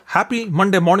Happy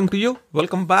Monday morning to you.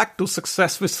 Welcome back to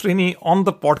Success with Srini on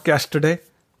the podcast today.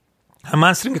 I'm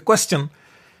answering a question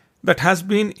that has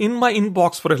been in my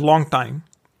inbox for a long time.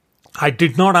 I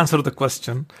did not answer the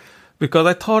question because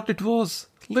I thought it was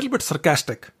a little bit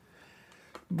sarcastic.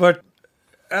 But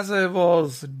as I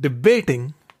was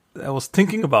debating, I was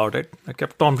thinking about it. I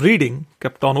kept on reading,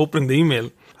 kept on opening the email.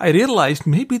 I realized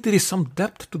maybe there is some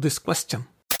depth to this question.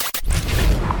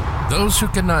 Those who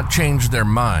cannot change their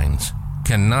minds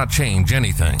cannot change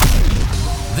anything.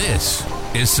 This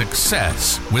is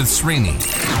Success with Srini.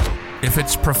 If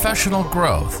it's professional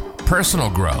growth, personal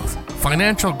growth,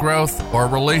 financial growth, or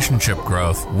relationship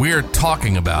growth, we're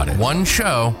talking about it. One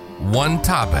show, one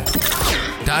topic.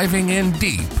 Diving in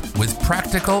deep with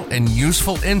practical and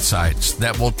useful insights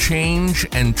that will change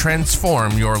and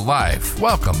transform your life.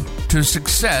 Welcome to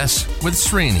Success with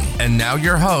Srini. And now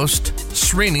your host,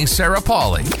 Srini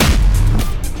Sarapalli.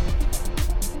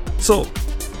 So,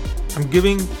 I'm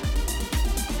giving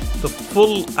the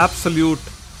full, absolute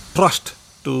trust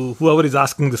to whoever is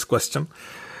asking this question.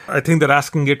 I think they're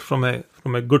asking it from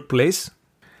a good place.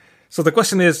 So the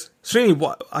question is,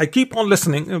 Srini, I keep on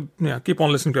listening to your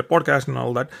podcast and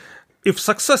all that. If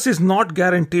success is not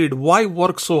guaranteed, why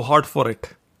work so hard for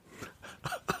it?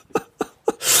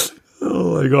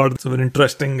 Oh my God, it's very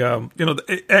interesting. Now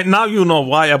you know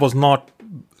why I was not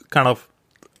kind of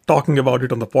talking about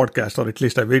it on the podcast, or at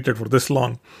least I waited for this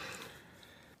long.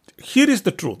 Here is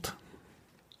the truth.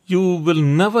 You will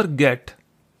never get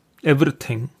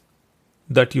everything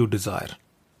that you desire.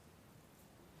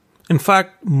 In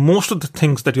fact, most of the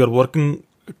things that you're working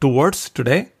towards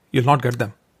today, you'll not get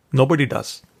them. Nobody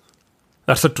does.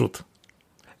 That's the truth.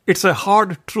 It's a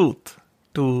hard truth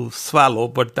to swallow,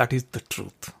 but that is the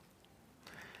truth.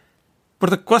 But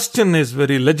the question is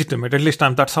very legitimate. At least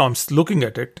that's how I'm looking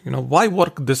at it. Why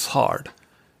work this hard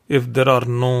if there are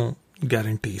no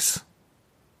guarantees?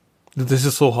 This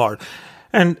is so hard.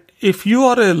 And if you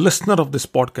are a listener of this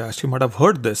podcast, you might have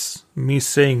heard me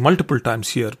saying multiple times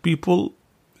here. People,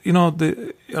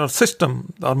 our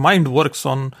system, our mind works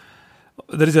on,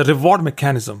 there is a reward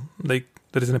mechanism. Like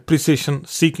there is an appreciation,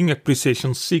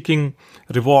 seeking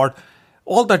reward.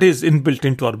 All that is inbuilt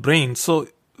into our brain. So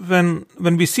when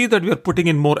we see that we are putting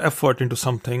in more effort into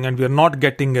something and we are not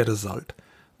getting a result,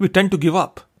 we tend to give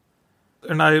up.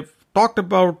 And I've talked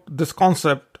about this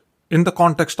concept in the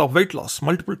context of weight loss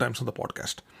multiple times on the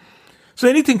podcast. So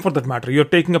anything for that matter, you're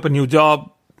taking up a new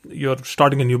job, you're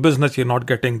starting a new business, you're not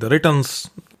getting the returns,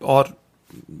 or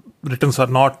returns are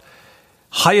not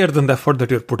higher than the effort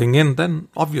that you're putting in, then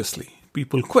obviously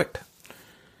people quit.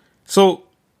 So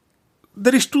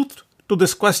there is truth to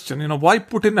this question, why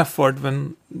put in effort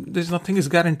when there's nothing is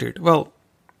guaranteed? Well,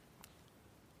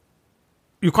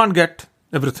 you can't get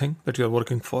everything that you're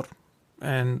working for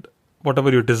and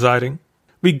whatever you're desiring.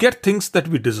 We get things that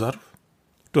we deserve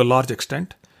to a large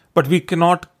extent, but we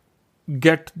cannot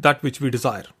get that which we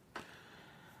desire.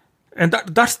 And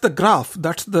that's the graph,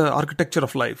 that's the architecture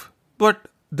of life. But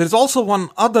there's also one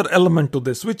other element to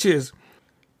this, which is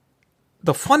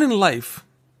the fun in life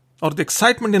or the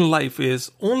excitement in life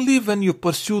is only when you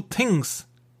pursue things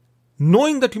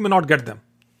knowing that you may not get them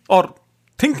or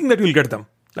thinking that you'll get them.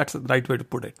 That's the right way to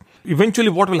put it. Eventually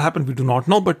what will happen, we do not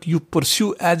know, but you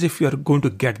pursue as if you are going to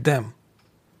get them.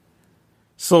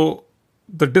 So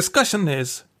the discussion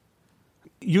is,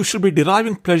 you should be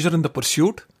deriving pleasure in the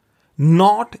pursuit,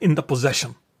 not in the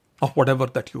possession of whatever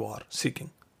that you are seeking.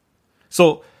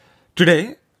 So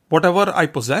today, whatever I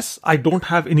possess, I don't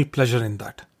have any pleasure in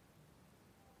that.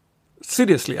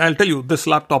 Seriously, I'll tell you, this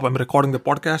laptop, I'm recording the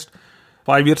podcast.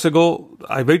 5 years ago,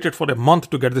 I waited for a month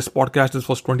to get this podcast. This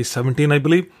was 2017, I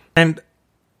believe. And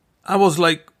I was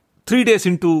like 3 days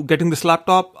into getting this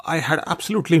laptop, I had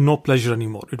absolutely no pleasure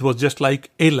anymore. It was just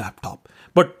like a laptop.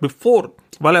 But before,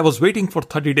 while I was waiting for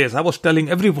 30 days, I was telling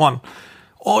everyone,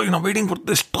 waiting for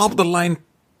this top-of-the-line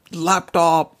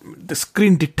laptop, the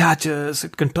screen detaches,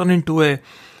 it can turn into a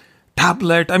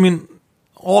tablet. I mean,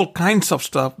 all kinds of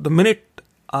stuff. The minute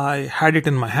I had it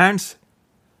in my hands,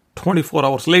 24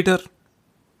 hours later,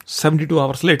 72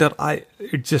 hours later,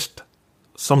 it's just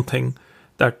something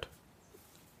that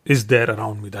is there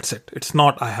around me. That's it. It's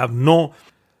not, I have no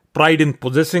pride in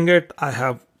possessing it. I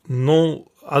have no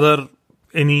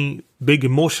any big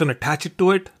emotion attached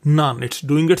to it. None. It's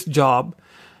doing its job.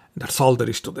 That's all there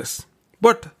is to this.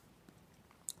 But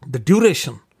the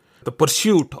duration, the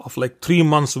pursuit of like 3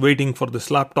 months waiting for this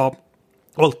laptop,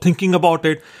 all thinking about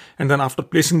it, and then after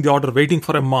placing the order, waiting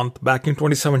for a month back in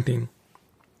 2017,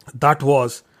 that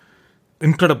was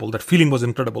incredible. That feeling was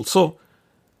incredible. So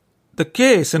the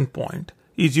case in point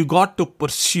is you got to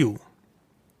pursue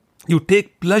you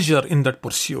take pleasure in that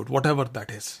pursuit, whatever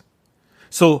that is.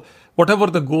 So whatever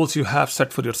the goals you have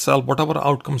set for yourself, whatever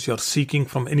outcomes you're seeking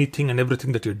from anything and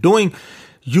everything that you're doing,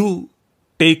 you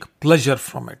take pleasure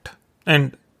from it.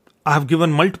 And I have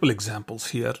given multiple examples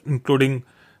here, including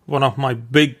one of my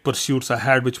big pursuits I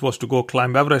had, which was to go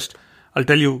climb Everest. I'll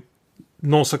tell you,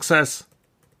 no success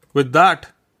with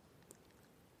that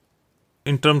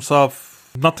in terms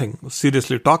of nothing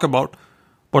seriously to talk about.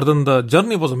 But then the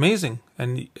journey was amazing,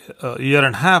 and a year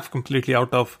and a half completely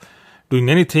out of doing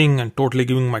anything and totally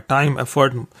giving my time,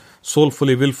 effort,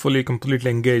 soulfully, willfully,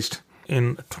 completely engaged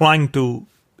in trying to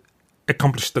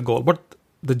accomplish the goal. But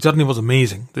the journey was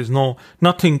amazing. There's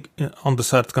nothing on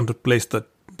this earth can replace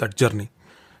that journey.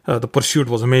 The pursuit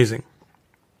was amazing.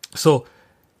 So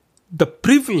the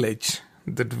privilege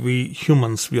that we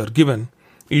humans are given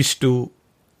is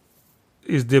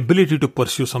the ability to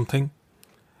pursue something,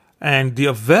 and the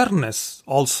awareness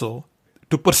also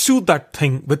to pursue that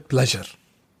thing with pleasure.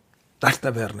 That's the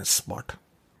awareness spot.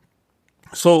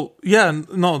 So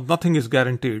nothing is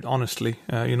guaranteed, honestly.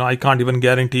 I can't even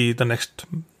guarantee the next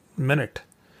minute.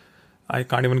 I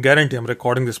can't even guarantee I'm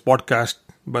recording this podcast.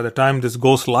 By the time this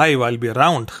goes live, I'll be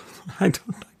around. I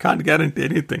can't guarantee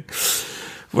anything.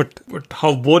 But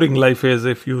how boring life is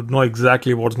if you know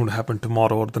exactly what's going to happen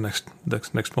tomorrow or the next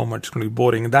moment. It's going to be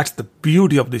boring. And that's the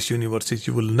beauty of this universe, is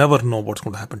you will never know what's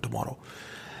going to happen tomorrow.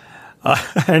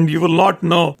 And you will not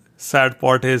know. Sad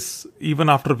part is, even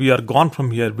after we are gone from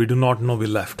here, we do not know we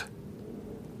left.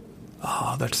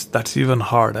 That's even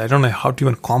hard. I don't know how to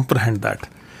even comprehend that.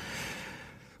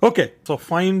 Okay, so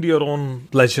find your own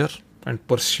pleasure and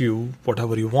pursue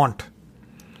whatever you want.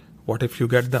 What if you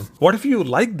get them? What if you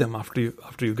like them after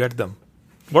you get them?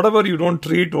 Whatever you don't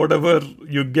treat, whatever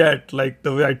you get, like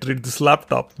the way I treat this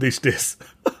laptop these days.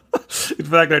 In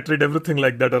fact, I treat everything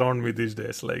like that around me these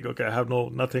days. Like, okay, I have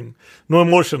no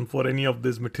emotion for any of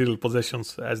these material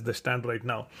possessions as they stand right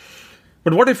now.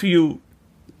 But what if you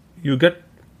get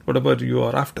whatever you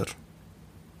are after?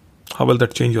 How will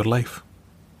that change your life?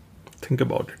 Think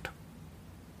about it.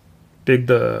 Take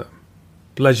the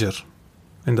pleasure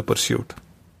in the pursuit.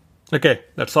 Okay,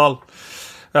 that's all.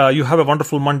 You have a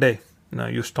wonderful Monday. Now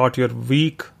you start your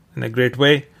week in a great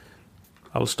way.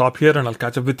 I will stop here and I'll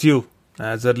catch up with you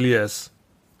as early as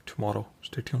tomorrow.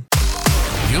 Stay tuned.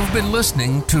 You've been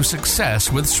listening to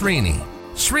Success with Srini.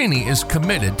 Srini is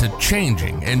committed to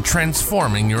changing and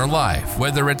transforming your life,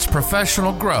 whether it's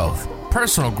professional growth,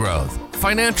 personal growth,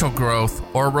 financial growth,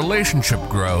 or relationship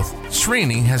growth.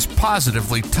 Srini has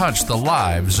positively touched the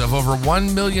lives of over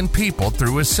 1 million people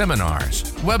through his seminars,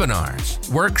 webinars,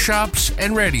 workshops,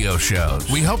 and radio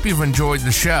shows. We hope you've enjoyed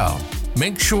the show.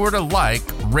 Make sure to like,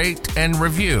 rate, and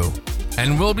review.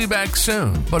 And we'll be back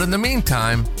soon. But in the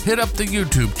meantime, hit up the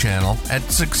YouTube channel at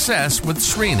Success with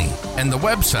Srini and the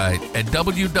website at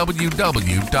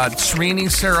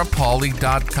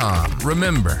www.srinisarapalli.com.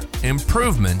 Remember,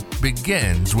 improvement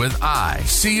begins with I.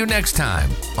 See you next time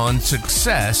on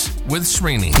Success with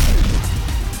Srini.